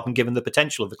of the club and given the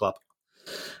potential of the club.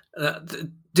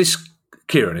 This,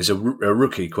 Kieran, is a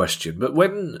rookie question, but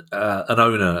when an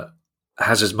owner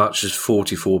has as much as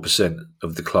 44%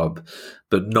 of the club,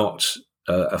 but not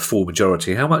a full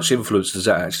majority, how much influence does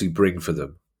that actually bring for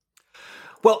them?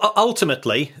 Well,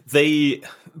 ultimately, the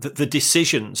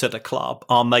decisions at a club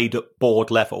are made at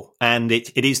board level, and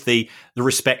it is the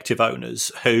respective owners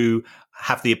who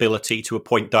have the ability to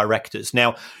appoint directors.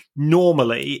 Now,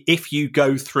 normally, if you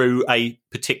go through a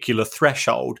particular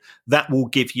threshold, that will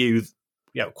give you,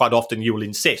 quite often you will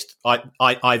insist,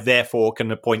 I therefore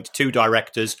can appoint 2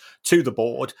 directors to the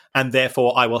board, and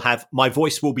therefore I will have, my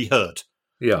voice will be heard.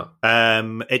 Yeah.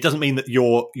 It doesn't mean that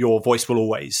your voice will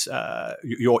always,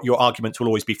 your arguments will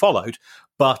always be followed,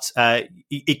 but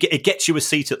it gets you a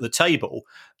seat at the table.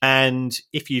 And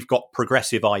if you've got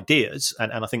progressive ideas,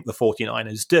 and I think the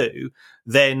 49ers do,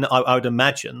 then I would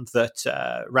imagine that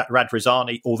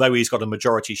Radrazani, although he's got a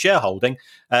majority shareholding,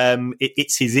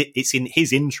 it's in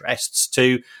his interests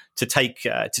to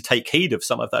take heed of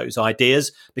some of those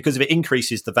ideas, because if it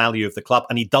increases the value of the club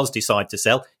and he does decide to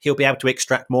sell, he'll be able to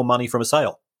extract more money from a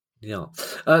sale. Yeah.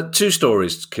 2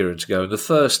 stories, Kieran, to go. And the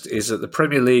first is that the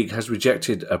Premier League has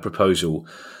rejected a proposal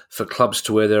for clubs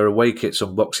to wear their away kits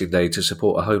on Boxing Day to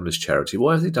support a homeless charity.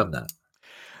 Why have they done that?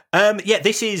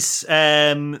 This is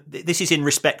in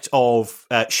respect of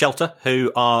Shelter,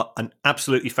 who are an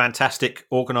absolutely fantastic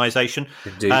organisation.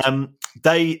 Indeed.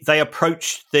 They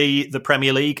approached the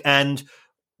Premier League, and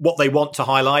what they want to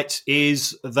highlight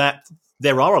is that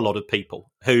there are a lot of people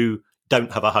who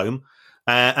don't have a home,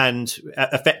 and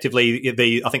effectively,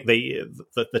 I think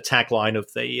the tagline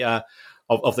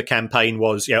of the campaign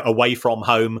was away from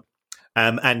home,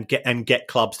 and get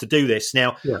clubs to do this.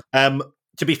 Now,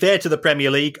 to be fair to the Premier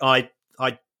League, I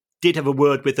did have a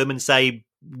word with them and say,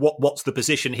 what's the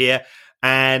position here?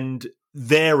 And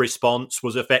their response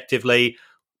was effectively,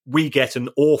 we get an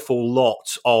awful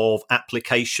lot of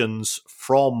applications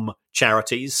from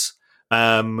charities.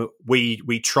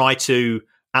 We try to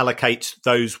allocate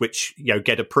those which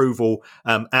get approval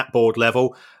at board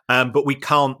level, but we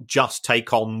can't just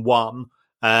take on one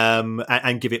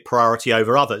and give it priority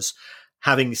over others.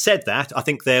 Having said that, I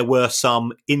think there were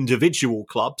some individual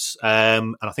clubs,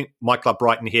 and I think my club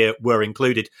Brighton here were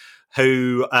included,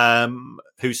 who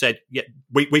said, "Yeah,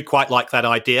 we quite like that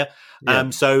idea."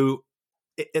 Yeah.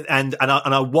 And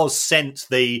I was sent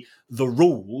the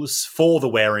rules for the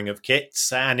wearing of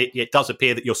kits, and it does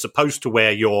appear that you're supposed to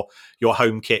wear your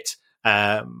home kit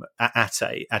at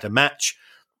a match.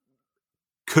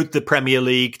 Could the Premier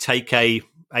League take a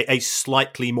a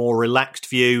slightly more relaxed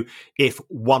view if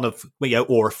one of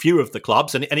or a few of the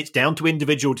clubs, and it's down to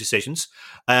individual decisions.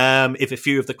 If a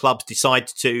few of the clubs decide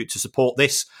to support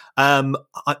this,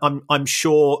 I'm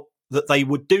sure that they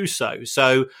would do so.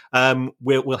 So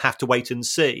we'll have to wait and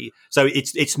see. So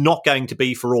it's not going to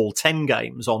be for all 10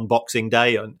 games on Boxing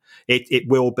Day, and it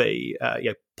will be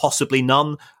possibly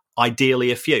none,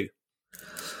 ideally a few.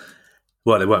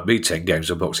 Well, there won't be 10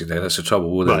 games on Boxing Day. That's the trouble,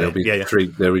 will there?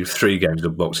 Right, There'll be 3 games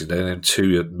on Boxing Day and then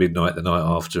 2 at midnight the night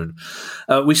after.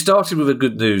 And we started with a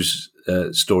good news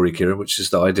story, Kieran, which is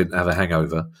that I didn't have a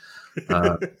hangover.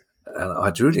 And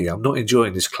I'm not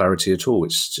enjoying this clarity at all.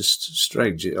 It's just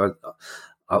strange.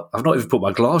 I've not even put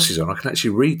my glasses on. I can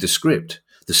actually read the script.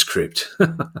 The script.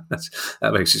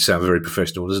 That makes it sound very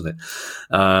professional, doesn't it?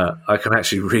 I can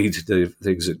actually read the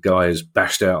things that Guy has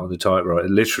bashed out on the typewriter.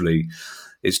 Literally,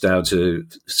 it's down to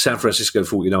San Francisco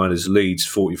 49ers leads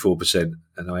 44%,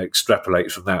 and I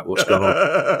extrapolate from that what's gone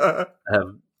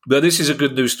on. But this is a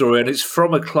good news story, and it's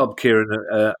from a club, Kieran,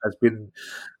 that has been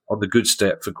on the good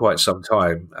step for quite some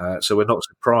time. So we're not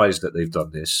surprised that they've done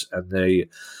this, and the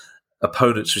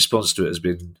opponent's response to it has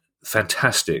been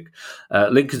fantastic.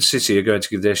 Lincoln City are going to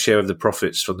give their share of the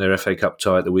profits from their FA Cup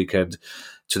tie at the weekend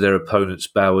to their opponents,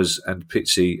 Bowers and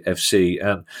Pitsea FC.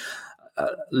 And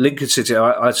Lincoln City,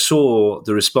 I saw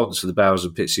the response of the Bowers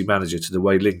and Pitsea manager to the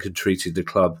way Lincoln treated the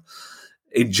club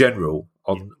in general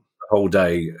on the whole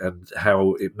day, and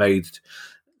how it made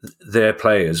their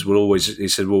players will always, he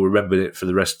said, will remember it for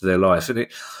the rest of their life. And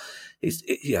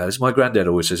as my granddad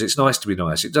always says, it's nice to be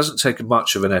nice. It doesn't take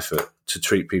much of an effort to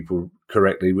treat people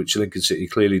correctly, which Lincoln City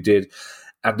clearly did.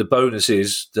 And the bonus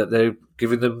is that they're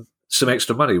giving them some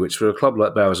extra money, which for a club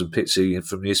like Bowers and Pitsea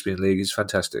from the Isthmian League is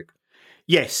fantastic.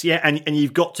 Yes, yeah, and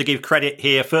you've got to give credit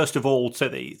here first of all to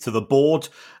the board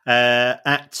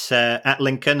at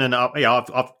Lincoln, and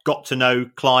I've got to know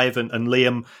Clive and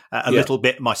Liam a little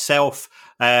bit myself.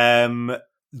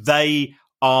 They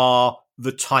are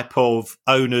the type of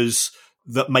owners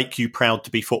that make you proud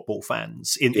to be football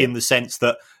fans, in the sense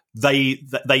that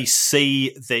they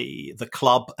see the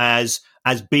club as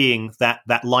being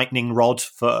that lightning rod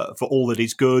for all that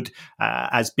is good,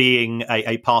 as being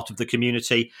a part of the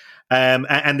community.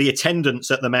 And the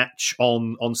attendance at the match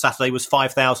on Saturday was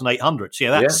 5,800.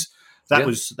 So that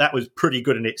was pretty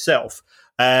good in itself.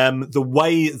 The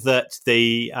way that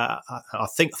I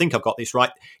think I've got this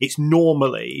right. It's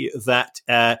normally that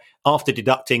after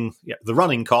deducting the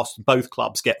running costs, both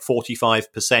clubs get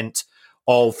 45%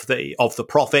 of the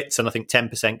profits, and I think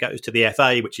 10% goes to the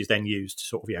FA, which is then used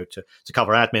to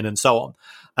cover admin and so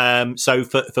on. So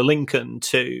for Lincoln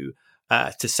to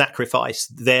sacrifice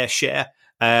their share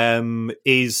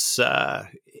is a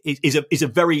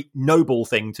very noble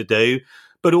thing to do.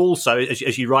 But also,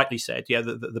 as you rightly said,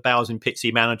 the Bowers and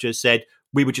Pitsea managers said,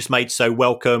 we were just made so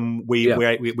welcome.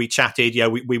 We chatted.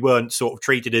 We weren't sort of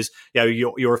treated as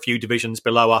you're a few divisions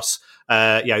below us.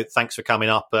 Thanks for coming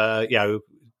up.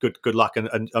 Good luck,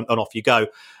 and off you go.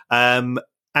 And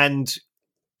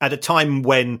at a time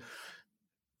when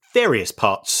various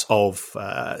parts of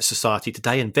society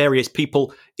today and various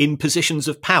people in positions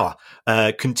of power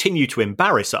continue to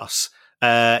embarrass us,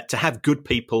 to have good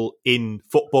people in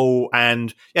football.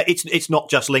 And it's not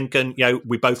just Lincoln.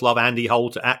 We both love Andy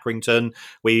Holt at Accrington.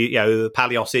 The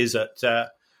Palioses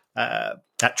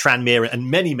at Tranmere,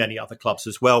 and many other clubs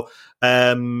as well.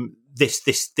 This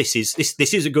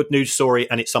is a good news story,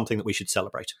 and it's something that we should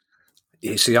celebrate.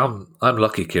 You see, I'm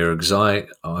lucky, Kieran, because I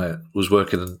was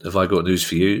working Have I Got News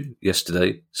For You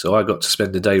yesterday, so I got to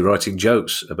spend the day writing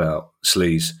jokes about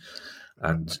sleaze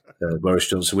and Boris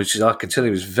Johnson, which I can tell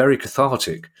you is very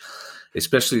cathartic,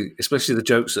 especially the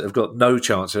jokes that have got no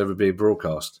chance of ever being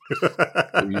broadcast.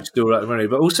 You still write them anyway.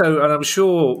 But also, and I'm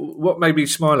sure what made me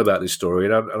smile about this story,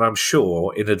 and I'm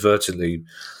sure inadvertently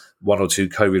 1 or 2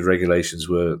 COVID regulations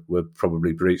were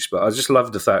probably breached, but I just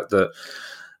love the fact that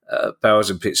Bowers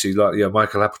and Pitsea,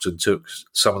 Michael Appleton took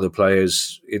some of the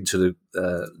players into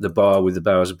the bar with the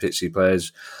Bowers and Pitsea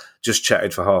players, just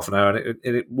chatted for half an hour, and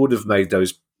it would have made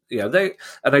those.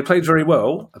 They played very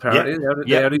well. Apparently,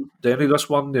 they only lost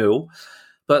 1-0,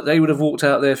 but they would have walked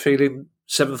out there feeling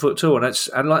 7 foot tall.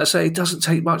 And like I say, it doesn't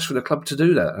take much for the club to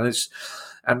do that,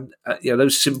 and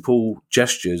those simple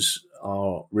gestures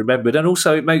are remembered, and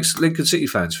also it makes Lincoln City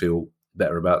fans feel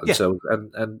better about themselves,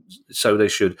 and so they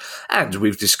should. And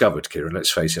we've discovered, Kieran, let's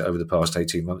face it, over the past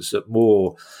 18 months, that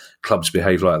more clubs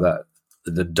behave like that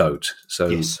than don't. So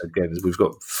Yes. again, we've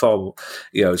got far more,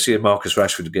 seeing Marcus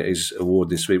Rashford get his award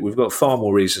this week, we've got far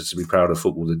more reasons to be proud of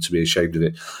football than to be ashamed of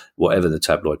it, whatever the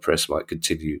tabloid press might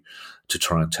continue to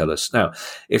try and tell us. Now,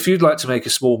 if you'd like to make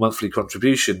a small monthly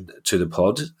contribution to the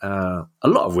pod, a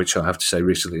lot of which I have to say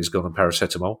recently has gone on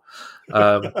paracetamol,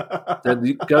 then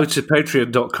you go to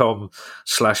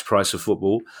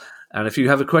patreon.com/priceoffootball. And if you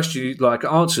have a question you'd like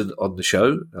answered on the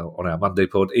show, on our Monday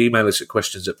pod, email us at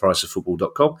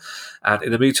questions@priceoffootball.com. And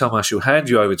in the meantime, I shall hand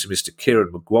you over to Mr.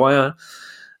 Kieran Maguire,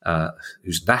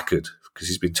 who's knackered because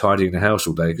he's been tidying the house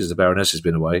all day because the Baroness has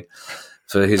been away,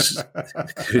 for his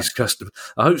custom.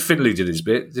 I hope Finley did his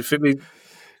bit. Did Finley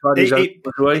tidy his own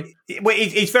away?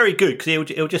 It's very good because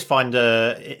he'll just find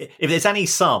if there's any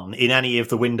sun in any of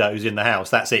the windows in the house,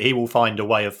 that's it. He will find a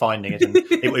way of finding it, and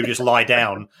it will just lie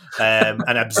down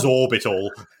and absorb it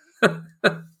all.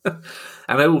 And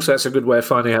also, that's a good way of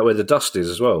finding out where the dust is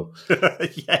as well.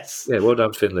 Yes. Yeah, well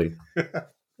done, Finley.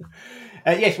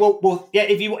 Yes. Well, yeah.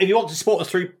 If you want to support us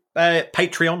through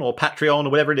Patreon or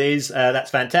whatever it is,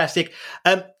 that's fantastic.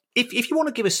 If you want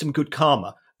to give us some good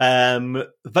karma.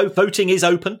 Voting is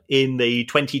open in the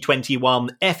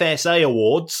 2021 FSA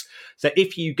Awards. So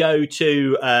if you go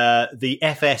to the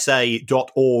fsa.org.uk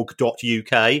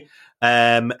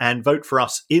and vote for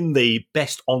us in the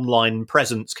Best Online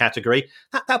Presence category,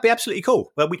 that'd be absolutely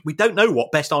cool. Well, we don't know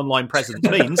what Best Online Presence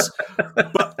means,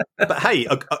 but hey,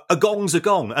 a gong's a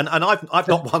gong, and I've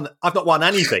not won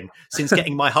anything since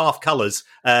getting my half colours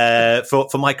for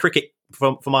my cricket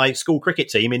for my school cricket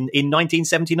team in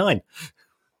 1979.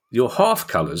 Your half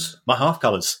colours? My half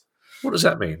colours. What does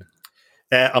that mean?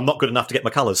 I'm not good enough to get my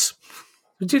colours.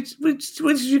 Did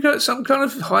you go to some kind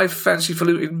of high fancy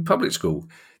falutin public school?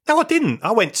 No, I didn't.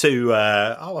 I went to.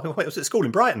 I was at school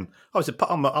in Brighton. But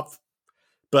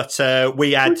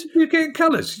we had. You getting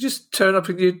colours? You just turn up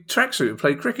in your tracksuit and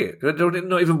play cricket.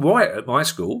 Not even white at my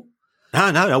school.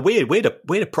 No. We had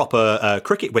a proper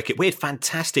cricket wicket. We had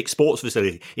fantastic sports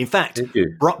facility. In fact,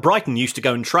 Brighton used to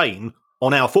go and train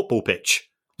on our football pitch.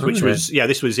 Which was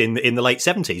this was in the late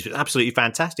 70s. It was absolutely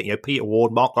fantastic. Peter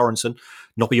Ward, Mark Lawrenson,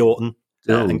 Nobby Orton,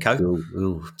 and co.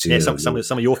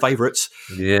 Some of your favourites.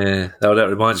 Yeah, that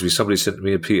reminds me. Somebody sent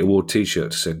me a Peter Ward T-shirt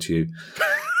to send to you.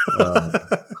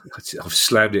 I've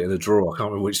slammed it in a drawer. I can't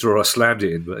remember which drawer I slammed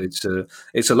it in, but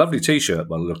it's a lovely T-shirt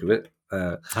by the look of it.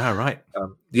 Right.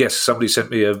 Yes, somebody sent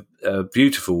me a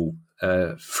beautiful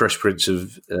Fresh Prince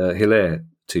of Hilaire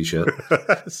T-shirt.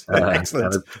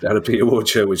 Excellent. And a Peter Ward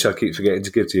shirt, which I keep forgetting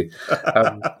to give to you.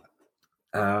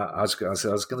 I was going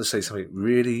to say something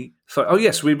really fun. Oh,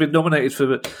 yes, we've been nominated for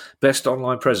the Best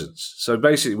Online Presence. So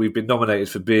basically, we've been nominated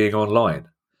for being online.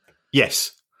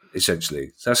 Yes.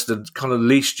 Essentially. That's the kind of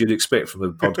least you'd expect from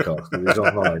a podcast that is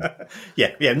online.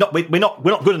 Yeah. We're not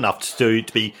good enough to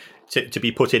be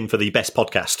put in for the best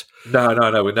podcast. No,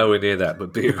 we're nowhere near that.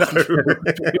 But being on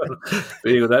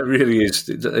that really is.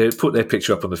 Put their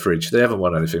picture up on the fridge. They haven't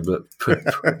won anything, but put it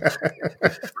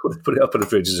up on the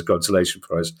fridge as a consolation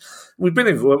prize. We've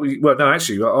been no,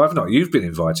 actually, I've not. You've been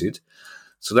invited,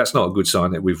 so that's not a good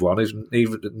sign that we've won. We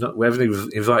haven't even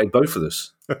invited both of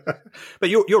us. But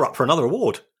you're up for another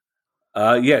award.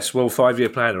 Yes. Well, 5-year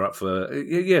plan are up for.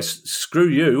 Yes. Screw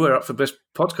you. We're up for best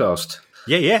podcast.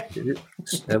 Yeah.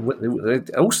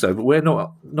 Also, but we're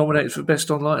not nominated for Best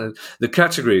Online. The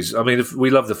categories, I mean, we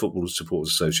love the Football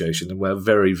Supporters Association and we're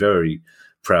very, very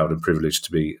proud and privileged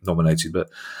to be nominated, but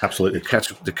absolutely,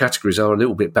 the categories are a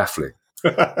little bit baffling,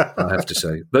 I have to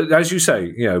say. But as you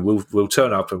say, we'll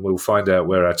turn up and we'll find out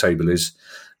where our table is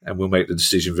and we'll make the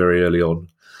decision very early on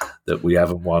that we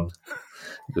haven't won.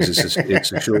 Because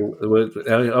it's a short.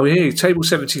 Table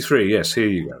 73. Yes, here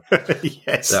you go.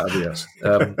 Yes, that'll be us.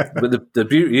 But the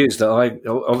beauty is that I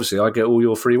get all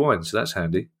your free wine, so that's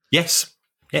handy. Yes,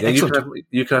 excellent.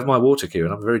 You can have my water,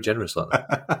 Kieran. I'm very generous like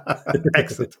that.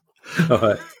 Excellent. All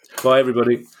right, bye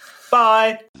everybody.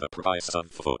 Bye. The price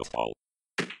of football.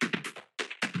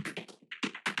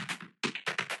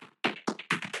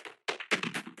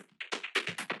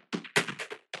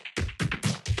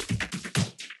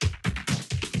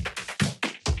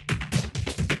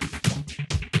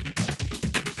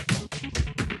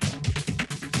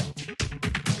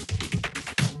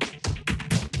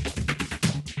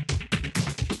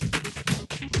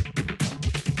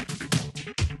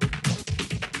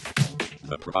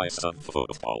 The price of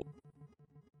football.